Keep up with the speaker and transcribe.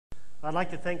I'd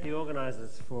like to thank the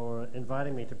organizers for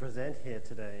inviting me to present here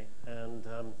today, and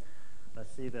I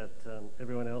see that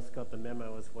everyone else got the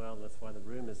memo as well. That's why the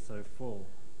room is so full.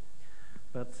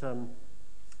 But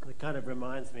it kind of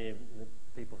reminds me of the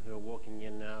people who are walking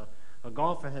in now. A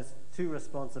golfer has two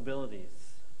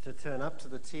responsibilities: to turn up to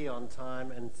the tee on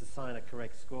time and to sign a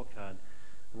correct scorecard.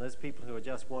 And those people who are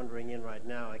just wandering in right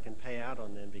now, I can pay out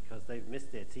on them because they've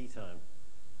missed their tee time.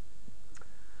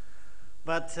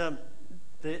 But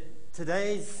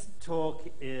today's talk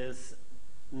is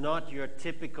not your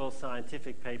typical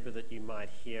scientific paper that you might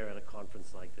hear at a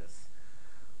conference like this.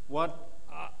 What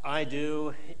I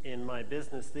do in my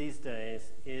business these days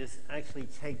is actually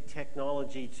take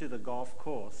technology to the golf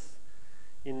course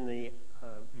in the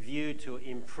view to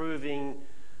improving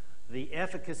the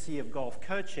efficacy of golf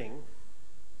coaching,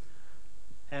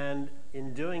 and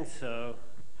in doing so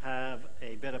have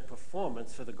a better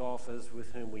performance for the golfers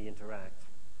with whom we interact.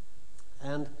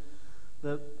 And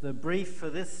the brief for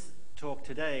this talk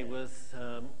today was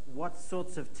what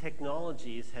sorts of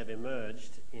technologies have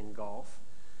emerged in golf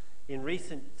in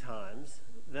recent times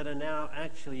that are now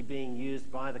actually being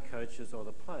used by the coaches or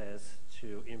the players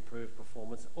to improve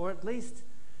performance, or at least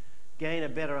gain a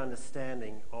better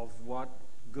understanding of what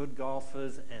good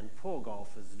golfers and poor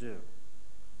golfers do.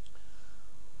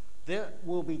 There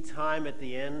will be time at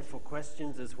the end for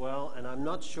questions as well, and I'm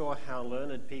not sure how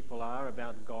learned people are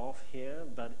about golf here,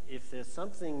 but if there's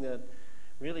something that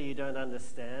really you don't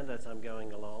understand as I'm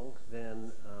going along,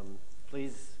 then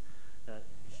please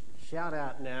shout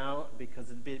out now,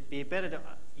 because it'd be better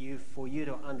for you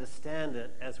to understand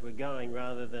it as we're going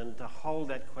rather than to hold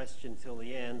that question till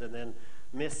the end and then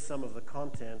miss some of the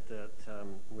content that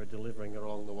we're delivering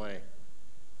along the way.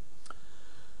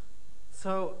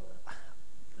 So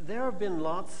there have been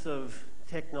lots of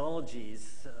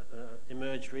technologies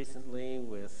emerged recently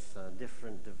with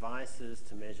different devices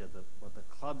to measure what the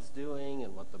club's doing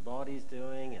and what the body's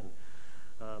doing, and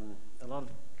a lot of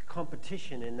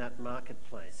competition in that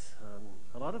marketplace.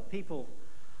 A lot of people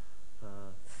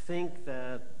think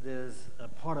that there's a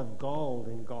pot of gold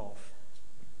in golf,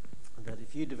 that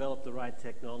if you develop the right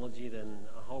technology, then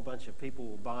a whole bunch of people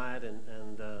will buy it,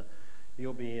 and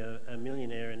you'll be a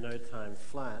millionaire in no time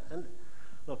flat. And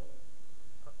look,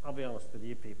 I'll be honest with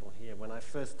you people here. When I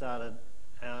first started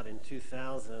out in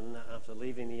 2000, after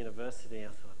leaving the university, I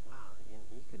thought, wow,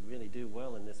 you could really do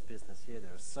well in this business here.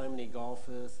 There are so many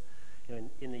golfers. You know,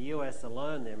 in the US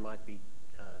alone, there might be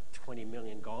 20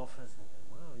 million golfers. And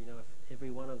wow, if every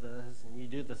one of those, and you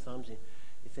do the sums, you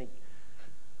think,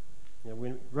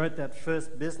 we wrote that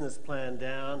first business plan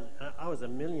down. I was a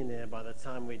millionaire by the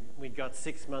time we'd got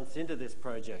 6 months into this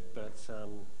project, but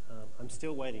I'm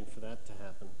still waiting for that to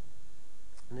happen.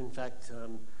 And in fact,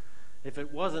 if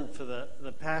it wasn't for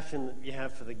the passion that you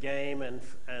have for the game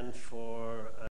and for